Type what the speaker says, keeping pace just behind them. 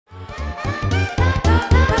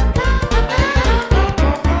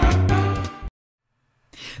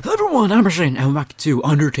everyone, I'm Shane, and we're back to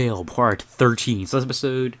Undertale Part 13. So this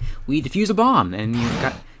episode, we defuse a bomb, and we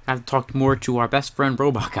got to talk more to our best friend,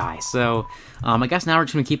 Robot Guy. So, I guess now we're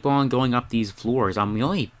just going to keep on going up these floors. We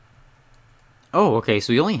only... Oh, okay,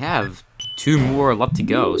 so we only have 2 more left to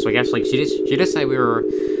go. So I guess, like, she just said we were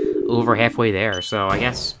over halfway there. So I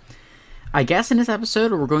guess in this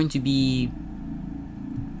episode, we're going to be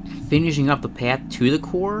finishing up the path to the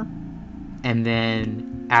core, and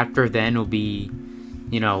then after then it'll be,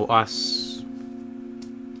 you know, us,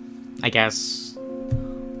 I guess.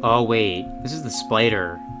 Oh wait, this is the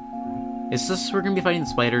spider. Is this, we're gonna be fighting the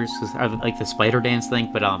spiders, like the spider dance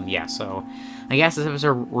thing? But yeah, so I guess this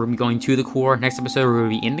episode we're gonna be going to the core. Next episode we're gonna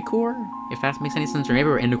be in the core, if that makes any sense, or maybe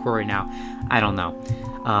we're in the core right now. I don't know.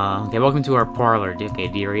 Okay, welcome to our parlor. Okay,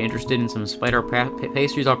 dear, are you interested in some spider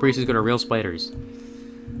pastries? All proceeds go to real spiders.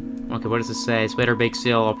 Okay, what does this say? Spider bake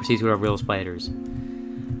sale, all proceeds go to real spiders.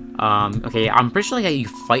 Okay, I'm pretty sure like you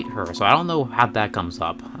fight her, so I don't know how that comes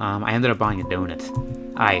up. I ended up buying a donut.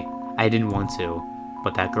 I didn't want to,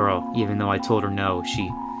 but that girl, even though I told her no, she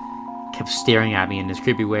kept staring at me in this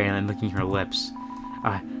creepy way and then licking her lips.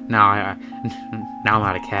 Now I'm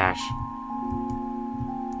out of cash.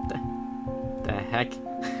 The heck?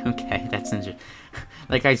 Okay, that's interesting.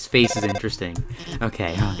 That guy's face is interesting.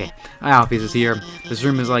 Okay. My office is here. This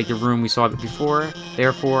room is like the room we saw before.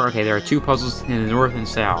 Therefore, okay, there are 2 puzzles in the north and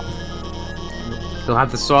south. You'll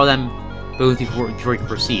have to solve them both before you can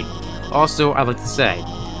proceed. Also, I'd like to say,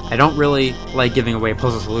 I don't really like giving away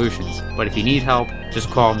puzzle solutions, but if you need help, just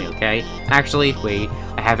call me, okay? Actually, wait,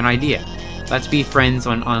 I have an idea. Let's be friends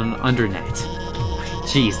on Undernet.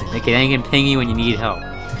 Jeez, they can ping you when you need help.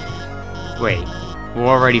 Wait, we're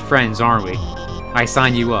already friends, aren't we? I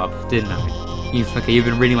signed you up, didn't I? You've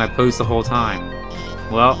been reading my posts the whole time.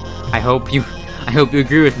 Well, I hope you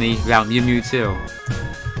agree with me about Mew Mew 2.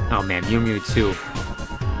 Oh man, Mew Mew 2.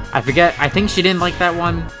 I forget, I think she didn't like that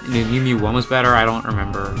one. Mew Mew 1 was better, I don't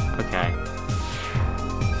remember. Okay.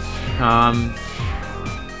 I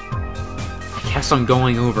guess I'm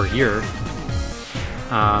going over here.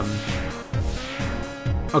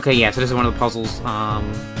 Okay, yeah, so this is one of the puzzles. I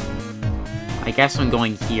guess I'm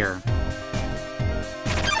going here.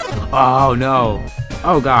 Oh no!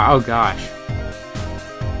 Oh god! Oh gosh!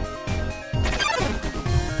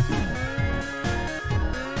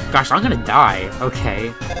 Gosh, I'm gonna die.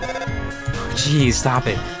 Okay. Jeez, stop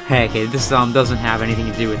it. Hey, okay, this doesn't have anything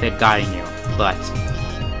to do with it guiding you, but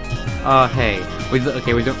hey, we're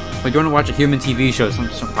going to watch a human TV show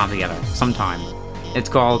sometime together. Sometime. It's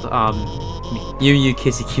called Mew Mew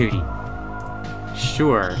Kissy Cutie.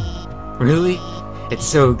 Sure. Really? It's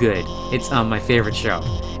so good. It's my favorite show.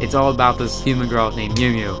 It's all about this human girl named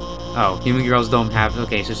Mew Mew. Oh, human girls don't have.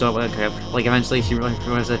 Okay, so like eventually she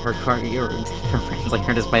realizes that her friends like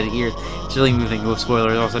her just by the ears. It's really moving. With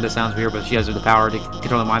spoilers, also this sounds weird, but she has the power to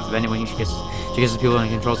control the minds of anyone. She kisses people and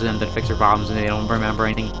controls them to fix their problems, and they don't remember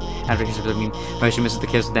anything after she. I mean, when she misses the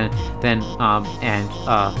kiss, then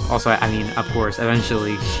also I mean, of course,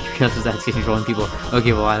 eventually she realizes that she's controlling people.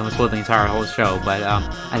 Okay, well I almost spoiled the entire whole show, but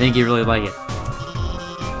I think you really like it.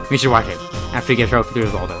 We should watch it after you get through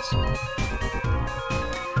with all this.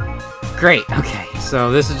 Great, okay,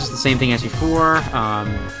 so this is just the same thing as before.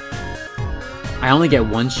 I only get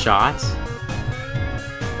 1 shot.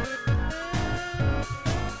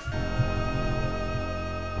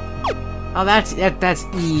 Oh, that's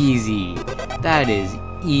easy. That is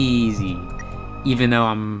easy. Even though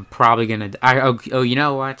I'm probably gonna... Oh, you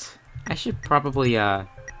know what? I should probably, I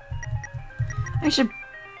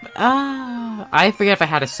forget if I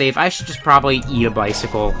had a save. I should just probably eat a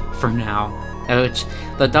bicycle for now. Which,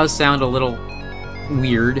 that does sound a little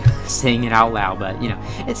weird, saying it out loud, but, you know,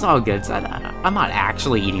 it's all good. So I'm not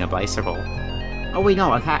actually eating a bicycle. Oh, wait,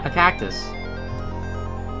 no, a cactus.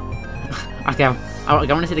 Okay, I want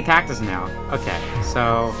to see the cactus now. Okay,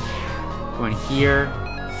 so, going here.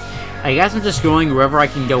 I guess I'm just going wherever I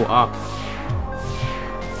can go up.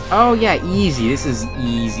 Oh, yeah, easy. This is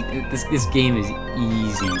easy. This game is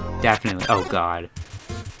easy. Definitely. Oh, God.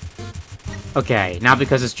 Okay, not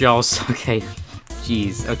because it's Jaws. Okay.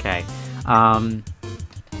 Jeez, okay.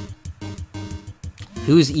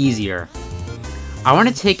 Who's easier? I want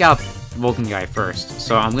to take out Vulcan guy first,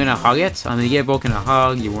 so I'm gonna hug it. I'm gonna give Vulcan a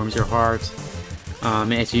hug. He warms your heart.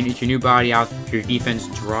 It's your new body out. Your defense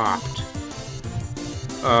dropped.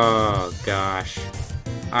 Oh gosh,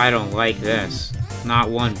 I don't like this.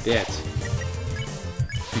 Not one bit.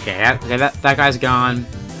 Okay, that guy's gone.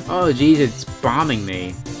 Oh geez, it's bombing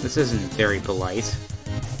me. This isn't very polite.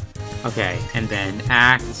 Okay, and then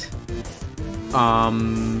act.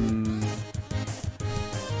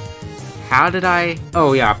 How did I...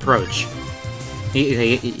 Oh yeah, approach.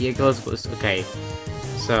 It goes... Okay.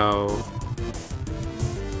 So...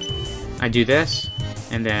 I do this,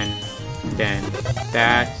 and then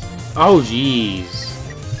that... Oh, jeez.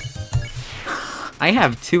 I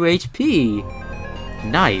have 2 HP.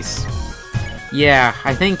 Nice. Yeah,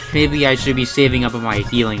 I think maybe I should be saving up on my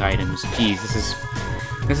healing items. Jeez, this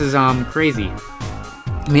is crazy.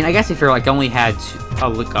 I mean, I guess if you're like only had a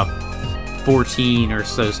look up 14 or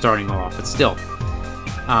so starting off, but still.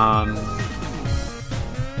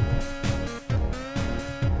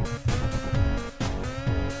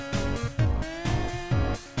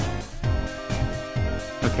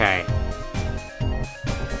 Okay.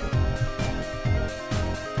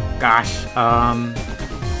 Gosh, oh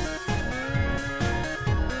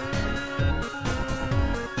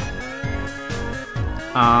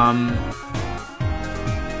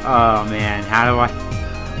man,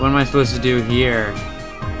 what am I supposed to do here?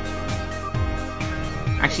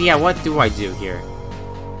 Actually, yeah, what do I do here?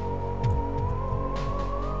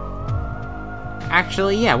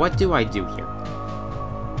 Actually, yeah, what do I do here?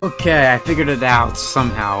 Okay, I figured it out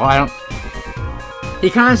somehow. You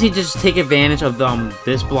can honestly just take advantage of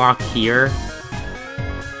this block here.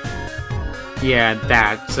 Yeah,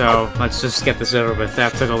 that. So let's just get this over with.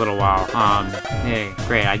 That took a little while. Yeah,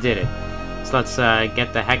 great, I did it. So let's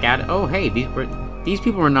get the heck out. Oh, hey, these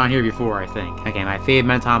people were not here before, I think. Okay, my favorite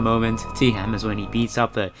Meton moment, TM, is when he beats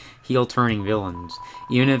up the heel-turning villains,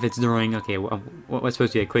 even if it's during what's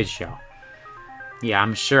supposed to be a quiz show. Yeah,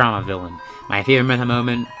 I'm sure I'm a villain. My favorite Meton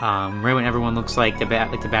moment, right when everyone looks like the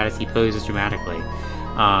baddest, he poses dramatically.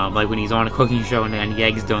 Like when he's on a cooking show and the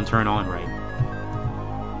eggs don't turn on right.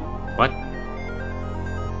 What?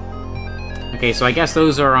 Okay, so I guess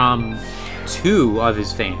those are, 2 of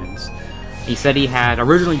his fans. He said he had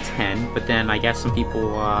originally 10, but then I guess some people,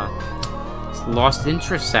 lost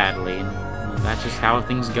interest, sadly. And that's just how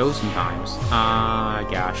things go sometimes.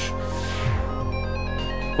 Gosh.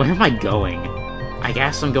 Where am I going? I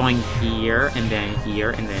guess I'm going here, and then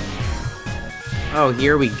here, and then... Oh,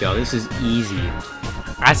 here we go. This is easy.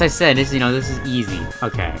 As I said, this is easy.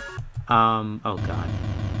 Okay. Oh god.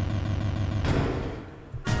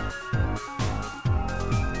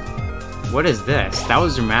 What is this? That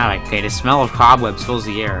was dramatic. Okay, the smell of cobwebs fills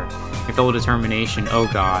the air. Your full determination. Oh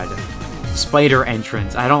god. Spider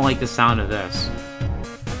entrance. I don't like the sound of this.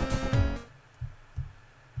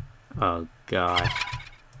 Oh god.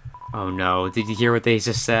 Oh no. Did you hear what they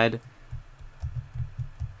just said?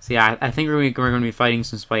 So yeah, I think we're going to be fighting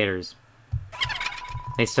some spiders.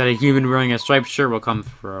 They said a human wearing a striped shirt will come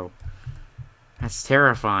through. That's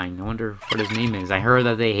terrifying. I wonder what his name is. I heard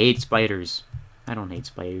that they hate spiders. I don't hate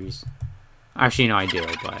spiders. Actually, no, I do,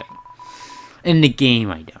 but... In the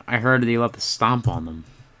game, I don't. I heard they love to stomp on them.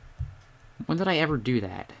 When did I ever do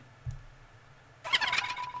that?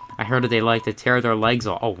 I heard that they like to tear their legs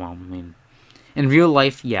off. Oh, well, I mean... In real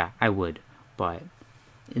life, yeah, I would. But...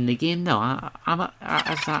 In the game, no. I'm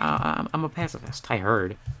a pacifist, I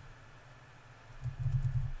heard.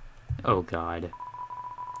 Oh, God.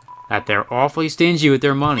 That they're awfully stingy with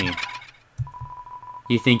their money.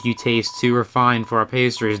 You think you taste too refined for our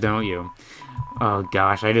pastries, don't you? Oh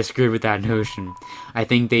gosh, I disagree with that notion. I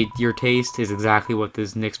think your taste is exactly what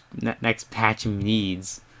this next patch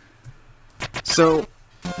needs. So...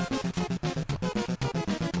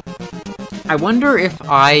 I wonder if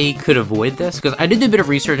I could avoid this, because I did a bit of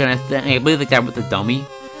research and I believe like that with the dummy.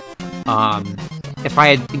 If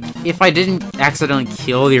I didn't accidentally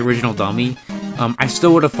kill the original dummy, I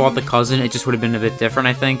still would have fought the cousin. It just would have been a bit different,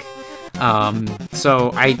 I think.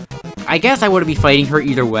 So I guess I would be fighting her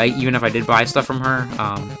either way, even if I did buy stuff from her.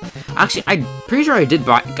 Actually, I'm pretty sure I did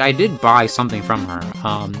buy something from her.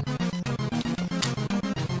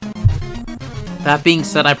 That being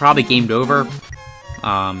said, I probably gamed over.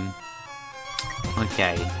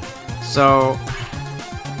 Okay. So,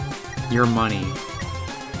 your money.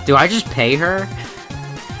 Do I just pay her?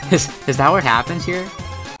 Is that what happens here?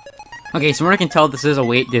 Okay, so I can tell this is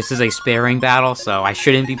a sparing battle, so I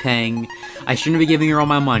shouldn't be giving her all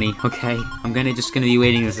my money, okay? I'm just gonna be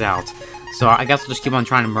waiting this out. So I guess I'll just keep on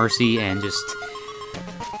trying to mercy and just...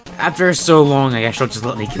 After so long, I guess she'll just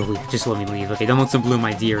let me leave. Okay, don't look so blue,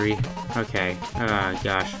 my dearie. Okay,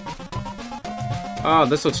 gosh. Oh,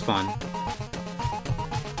 this looks fun.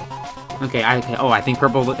 Okay, I think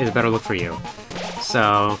purple is a better look for you.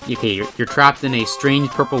 So, okay, you're trapped in a strange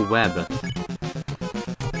purple web.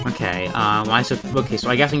 Okay, okay, so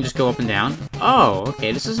I guess I can just go up and down. Oh,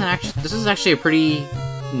 okay, this is actually a pretty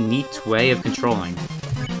neat way of controlling.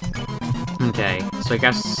 Okay, so I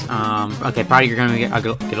guess, okay, probably you're gonna get a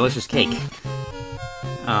delicious cake.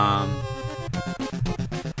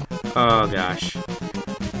 Oh gosh.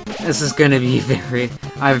 This is gonna be very...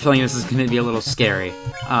 I have a feeling this is gonna be a little scary.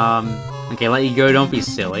 Okay, let you go, don't be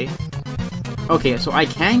silly. Okay, so I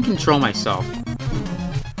can control myself.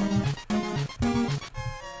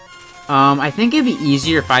 I think it'd be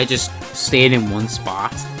easier if I just stayed in one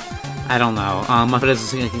spot. I don't know. If it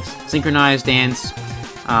is a synchronized dance,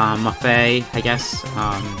 Muffet, I guess,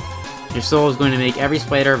 your soul is going to make every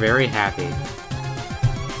spider very happy.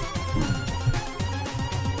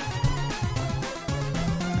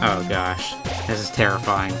 Oh gosh, this is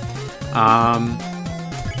terrifying.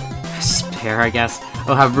 Spare, I guess.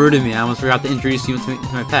 Oh, how rude of me, I almost forgot to introduce you to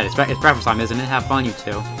my pet. It's breakfast time, isn't it? Have fun, you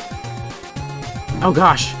two. Oh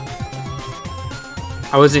gosh!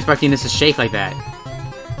 I wasn't expecting this to shake like that.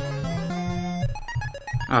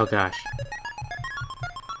 Oh gosh.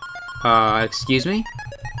 Excuse me?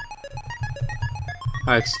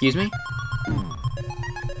 Excuse me?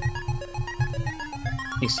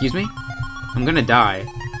 Excuse me? I'm gonna die.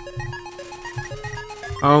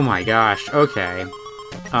 Oh my gosh, okay.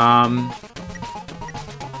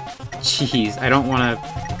 Jeez, I don't wanna...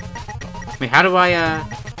 Wait, how do I,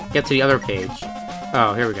 get to the other page?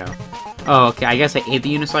 Oh, here we go. Oh, okay, I guess I ate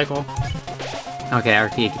the unicycle? Okay,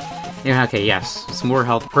 okay. Yeah, okay, yes. Some more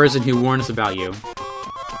health. Person who warned us about you.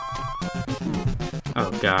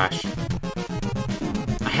 Oh gosh.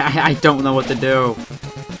 I don't know what to do.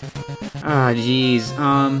 Ah, jeez.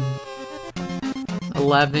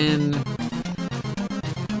 11...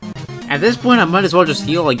 At this point, I might as well just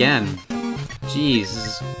heal again. Jeez, this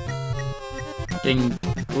is getting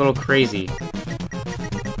a little crazy.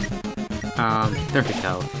 There we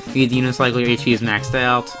go. Feed the unicycle, your HP is maxed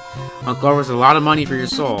out. Uncle offers a lot of money for your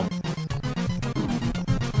soul.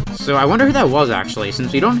 So I wonder who that was, actually,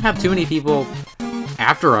 since we don't have too many people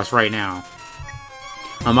after us right now.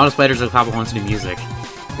 Model spiders are the top of onto the music.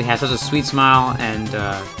 They have such a sweet smile, and,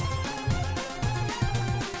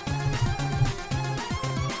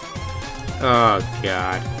 oh,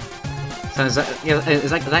 God. So is that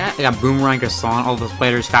like a boomerang or song? All the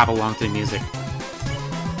spiders tap along to the music.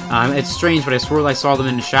 It's strange, but I swore I saw them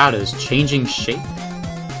in the shadows, changing shape.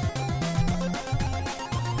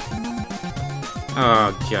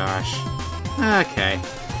 Oh, gosh. Okay.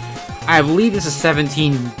 I believe this is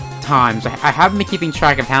 17 times. I haven't been keeping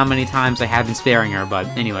track of how many times I have been sparing her, but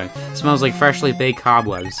anyway. Smells like freshly baked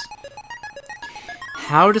cobwebs.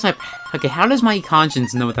 How does my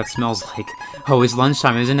conscience know what that smells like? Oh, it's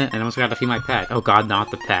lunchtime, isn't it? And I almost gotta feed my pet. Oh god,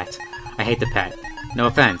 not the pet. I hate the pet. No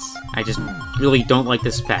offense. I just really don't like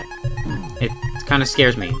this pet. It kind of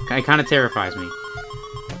scares me. It kind of terrifies me.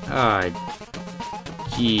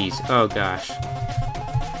 Jeez. Oh gosh.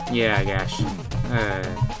 Yeah, gosh.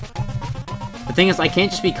 The thing is, I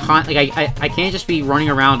can't just be I can't just be running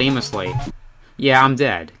around aimlessly. Yeah, I'm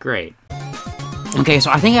dead. Great. Okay,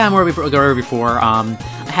 so I think I'm where we were before. I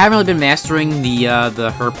haven't really been mastering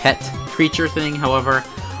the her pet creature thing. However,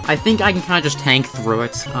 I think I can kind of just tank through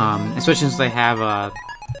it. Especially since they have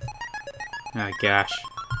oh gosh.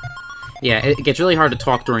 Yeah, it gets really hard to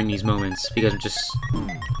talk during these moments because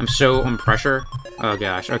I'm so on pressure. Oh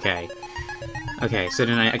gosh. Okay. Okay. So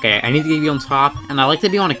then I need to be on top, and I like to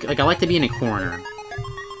be on I like to be in a corner.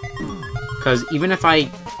 Because even if I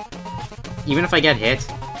get hit,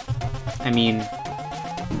 I mean,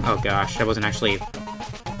 oh gosh, that wasn't actually.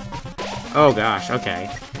 Oh gosh. Okay.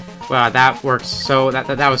 Wow, that worked so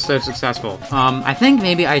that was so successful. I think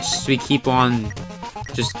maybe I should keep on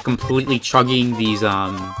just completely chugging these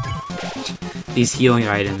healing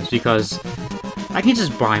items because I can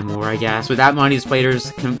just buy more, I guess. With that money,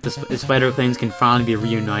 the spider clans can finally be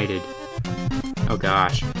reunited. Oh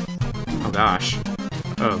gosh. Oh gosh.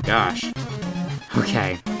 Oh gosh.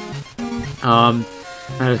 Okay.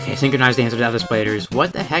 Okay, synchronized dance with the other spiders.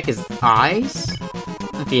 What the heck is eyes?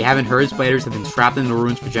 If you haven't heard, spiders have been trapped in the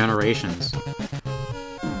ruins for generations.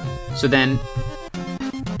 So then...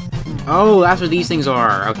 Oh, that's what these things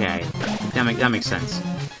are. Okay. That makes sense.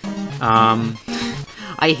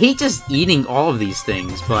 I hate just eating all of these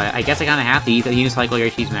things, but I guess I kinda have to eat. The unicycle your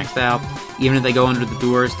HP's maxed out. Even if they go under the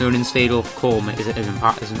doors, Snowden's fatal cold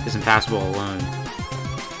is impassable alone.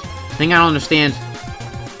 The thing I don't understand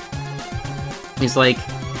is, like,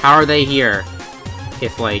 how are they here?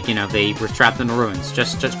 If, like, you know, they were trapped in the ruins.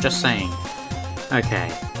 Just saying.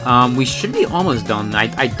 Okay. We should be almost done.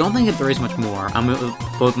 I don't think that there is much more.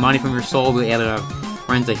 Both money from your soul will be able to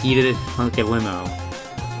rent a heated limo.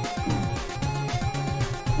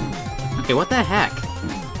 Okay, what the heck?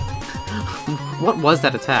 What was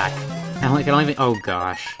that attack? I don't even... Oh,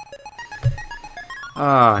 gosh.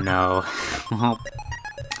 Oh, no. Well,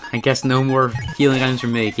 I guess no more healing items for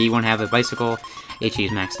me. If you want to have a bicycle, HE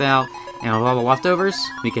is maxed out. And with all the leftovers,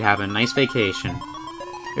 we could have a nice vacation.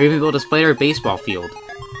 or even build a spider baseball field.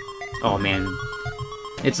 Oh man.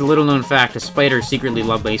 It's a little known fact, that spiders secretly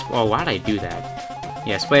love baseball. Oh, why did I do that?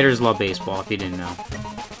 Yeah, spiders love baseball, if you didn't know.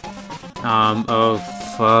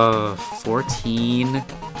 14.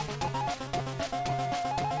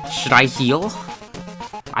 Should I heal?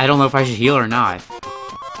 I don't know if I should heal or not.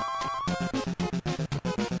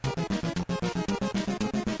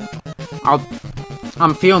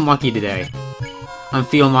 I'm feeling lucky today. I'm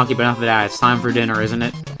feeling lucky, but enough of that. It's time for dinner, isn't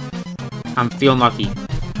it? I'm feeling lucky.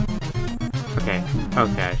 Okay.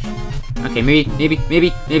 Okay. Okay,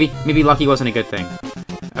 maybe lucky wasn't a good thing.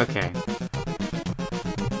 Okay.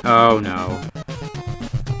 Oh no.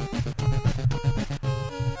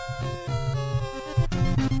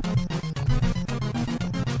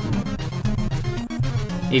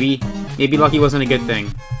 Maybe lucky wasn't a good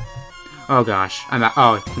thing. Oh gosh, I'm out.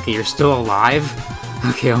 Oh, okay, you're still alive?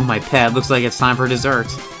 Okay, oh my pet, looks like it's time for dessert.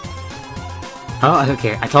 Oh,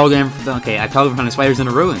 okay, I telegram from the spiders in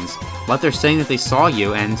the ruins. What, they're saying that they saw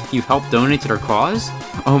you and you helped donate to their cause?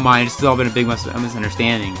 Oh my, it's still been a big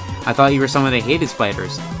misunderstanding. I thought you were someone that hated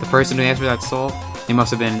spiders. The person who asked for that soul? They must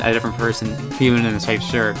have been a different person, even in a striped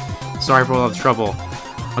shirt. Sorry for all the trouble.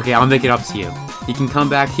 Okay, I'll make it up to you. You can come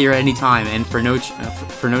back here any time, and for no charge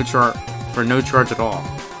at all.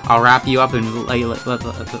 I'll wrap you up and play with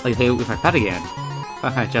my pet again.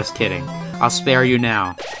 Just kidding. I'll spare you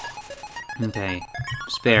now. Okay,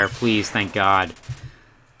 spare, please. Thank God.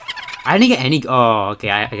 I didn't get any. Oh, okay.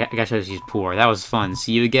 I guess she's poor. That was fun.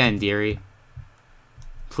 See you again, dearie.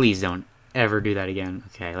 Please don't ever do that again.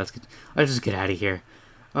 Okay, let's just get out of here.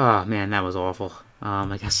 Oh man, that was awful.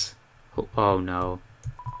 I guess. Oh no.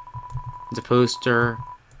 It's a poster.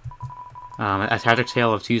 A tragic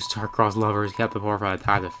tale of two star-crossed lovers kept apart by the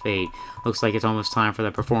tide of fate. Looks like it's almost time for the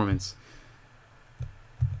performance.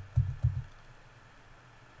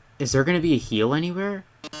 Is there gonna be a heal anywhere?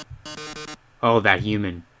 Oh, that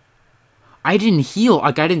human. I didn't heal.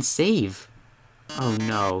 Like, I didn't save. Oh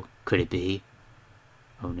no. Could it be?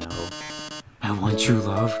 Oh no. I want true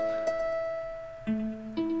love.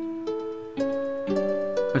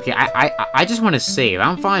 Okay, I just want to save.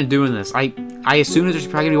 I'm fine doing this. I assume that there's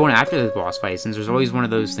probably gonna be one after the boss fight, since there's always one of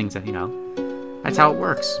those things that, you know, that's how it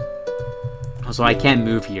works. Also, I can't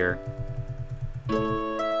move here.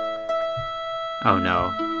 Oh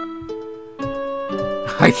no.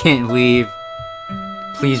 I can't leave.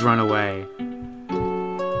 Please run away.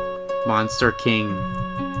 Monster King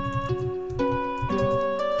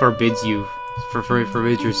forbids you,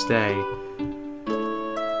 forbids your stay.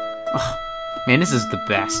 Oh, man, this is the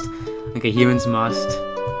best. Okay, humans must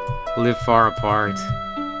live far apart.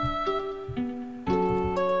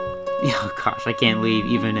 Yeah, oh gosh, I can't leave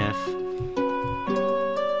even if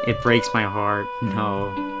it breaks my heart.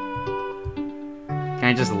 No. Can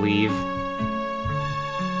I just leave?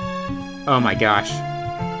 Oh my gosh.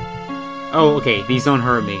 Oh, okay, these don't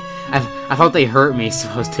hurt me. I thought they hurt me, so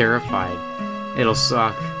I was terrified. It'll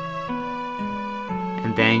suck.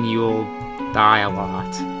 And then you'll die a lot.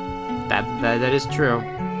 That is true.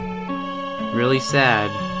 Really sad.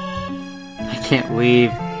 I can't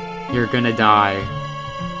leave. You're gonna die.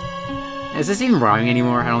 Is this even rhyming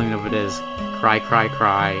anymore? I don't even know if it is. Cry, cry,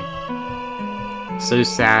 cry. So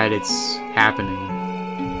sad it's happening.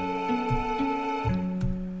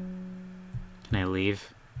 Can I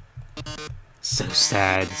leave? So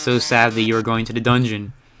sad. So sad that you are going to the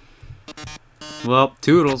dungeon. Well,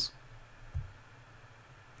 toodles.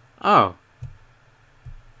 Oh.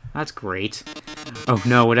 That's great. Oh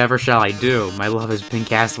no, whatever shall I do? My love has been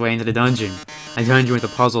cast away into the dungeon. A dungeon with a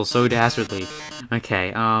puzzle so dastardly.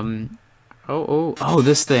 Okay, Oh,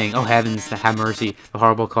 this thing. Oh heavens, have mercy. The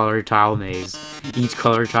horrible colored tile maze. Each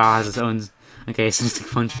colored tile has its own, specific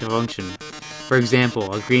function. For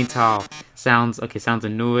example, a green tile sounds a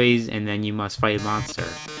noise, and then you must fight a monster.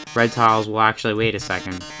 Red tiles will actually wait a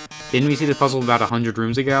second. Didn't we see the puzzle about 100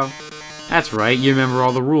 rooms ago? That's right, you remember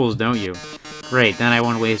all the rules, don't you? Great, then I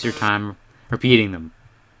won't waste your time repeating them.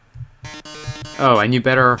 Oh, and you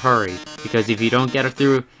better hurry, because if you don't get it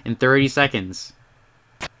through in 30 seconds...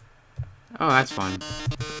 Oh, that's fun.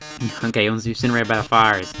 Okay, once you incinerate by the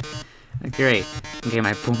fires. Great. Okay,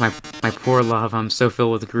 my poor love, I'm so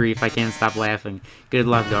filled with grief, I can't stop laughing. Good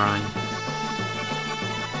luck, darling.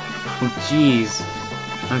 Oh, jeez.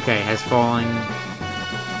 Okay, has fallen...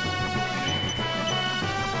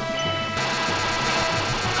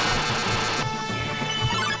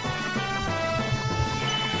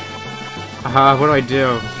 what do I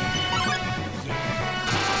do?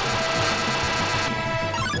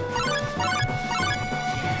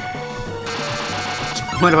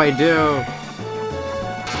 What do I do?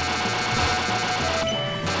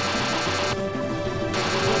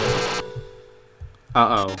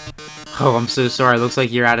 Uh-oh. Oh, I'm so sorry. Looks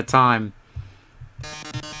like you're out of time.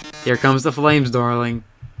 Here comes the flames, darling.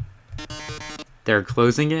 They're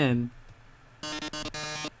closing in.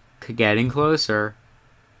 Getting closer.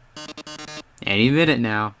 Any minute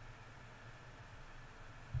now.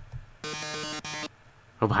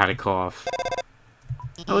 Oh, I had a cough.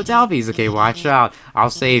 Oh, it's Alfie's. Okay, watch out.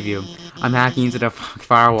 I'll save you. I'm hacking into the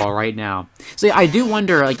firewall right now. So yeah, I do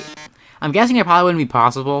wonder, like, I'm guessing it probably wouldn't be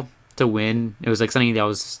possible to win. It was like something that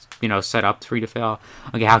was, you know, set up for you to fail.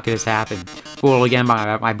 Okay, how could this happen? Fooled again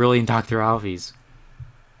by my brilliant Dr. Alfie's.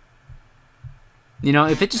 You know,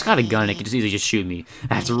 if it just got a gun, it could just easily just shoot me.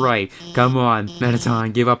 That's right. Come on,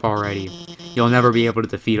 Mettaton, give up already. You'll never be able to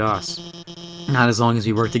defeat us. Not as long as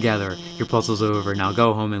we work together. Your puzzle's over. Now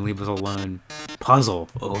go home and leave us alone. Puzzle?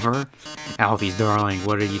 Over? Alfie's darling,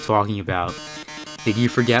 what are you talking about? Did you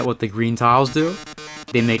forget what the green tiles do?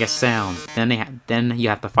 They make a sound. Then you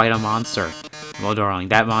have to fight a monster. Well, darling,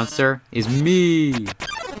 that monster is me!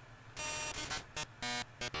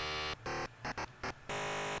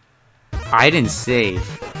 I didn't save.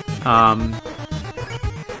 I'm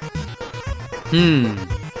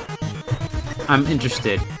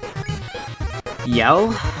interested.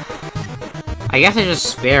 Yell? I guess I just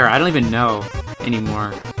spare. I don't even know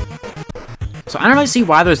anymore. So I don't really see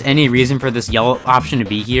why there's any reason for this yell option to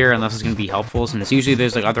be here unless it's going to be helpful, since usually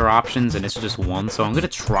there's like other options and it's just one. So I'm going to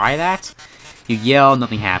try that. You yell,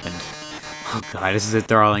 nothing happened. Oh god, this is it,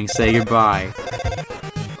 darling. Say goodbye.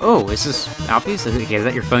 Oh, is this Alfie's? Okay, is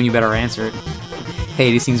that your phone? You better answer it.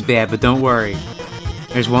 Hey, this seems bad, but don't worry.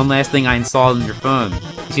 There's one last thing I installed on your phone.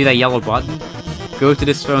 You see that yellow button? Go to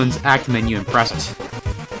this phone's act menu and press it.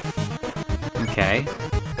 Okay.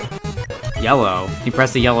 Yellow. You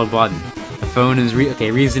press the yellow button. The phone is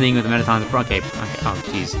reasoning with the Mettaton's. Okay. Oh,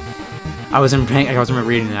 jeez. I wasn't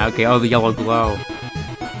reading that. Okay. Oh, the yellow glow.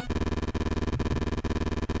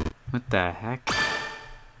 What the heck?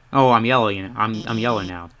 Oh, I'm yelling. I'm yellow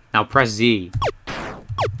now. Now press Z.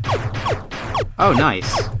 Oh,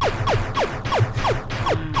 nice.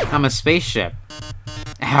 I'm a spaceship.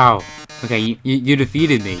 Ow. Okay, you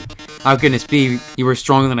defeated me. How can this be? You were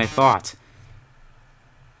stronger than I thought.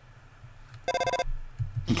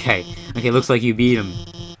 Okay, looks like you beat him.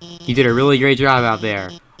 You did a really great job out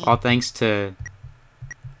there. All thanks to...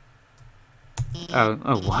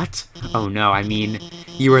 Oh, what? Oh no, I mean,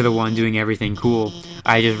 you were the one doing everything cool.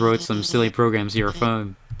 I just wrote some silly programs to your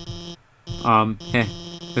phone.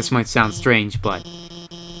 This might sound strange, but...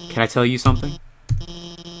 Can I tell you something?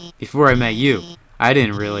 Before I met you, I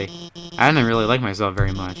didn't really like myself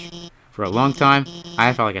very much. For a long time,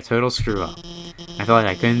 I felt like a total screw-up. I felt like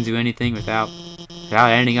I couldn't do anything without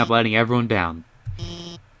ending up letting everyone down.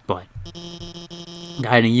 But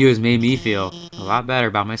guiding you has made me feel a lot better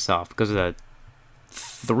about myself because of the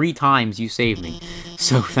 3 times you saved me.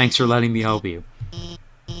 So thanks for letting me help you.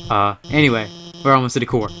 Anyway, we're almost to the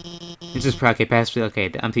core. It's just okay,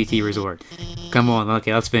 the MTT Resort. Come on,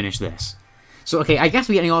 okay, let's finish this. So, okay, I guess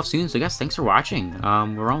we're getting off soon, so I guess thanks for watching.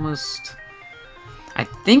 We're almost... I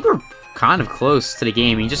think we're kind of close to the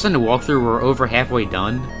game. I mean, just in the walkthrough, we're over halfway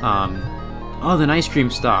done. Oh, the ice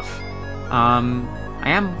cream stuff. I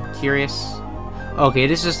am curious. Okay,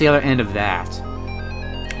 this is just the other end of that.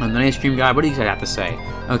 The ice cream guy, what do you have to say?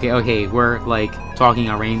 Okay, we're, like, talking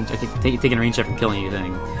a range... taking a range check from killing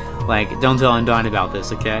anything. Like, don't tell Undyne about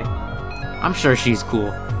this, okay? I'm sure she's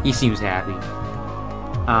cool. He seems happy.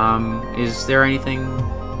 Is there anything...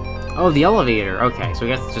 Oh, the elevator. Okay, so I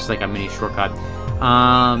guess it's just like a mini shortcut.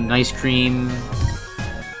 Ice cream.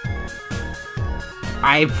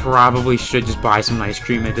 I probably should just buy some ice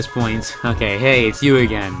cream at this point. Okay, hey, it's you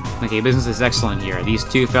again. Okay, business is excellent here. These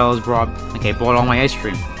 2 fellas bought all my ice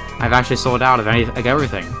cream. I've actually sold out of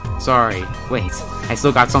everything. Sorry. Wait, I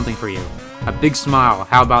still got something for you. A big smile.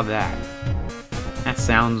 How about that? That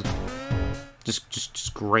sounds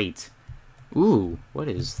just great. Ooh, what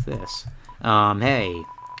is this? Hey.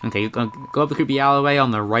 Okay, go up the creepy alleyway on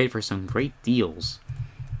the right for some great deals.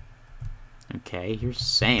 Okay, here's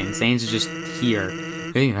Sans. Sans is just here.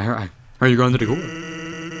 Hey, are you going to the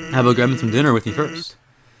core? How about grabbing some dinner with me first?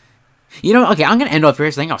 You know, okay, I'm gonna end off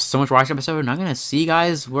here. Thank you so much for watching the episode, and I'm gonna see you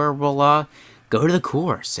guys where we'll, go to the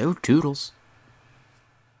core. So, toodles.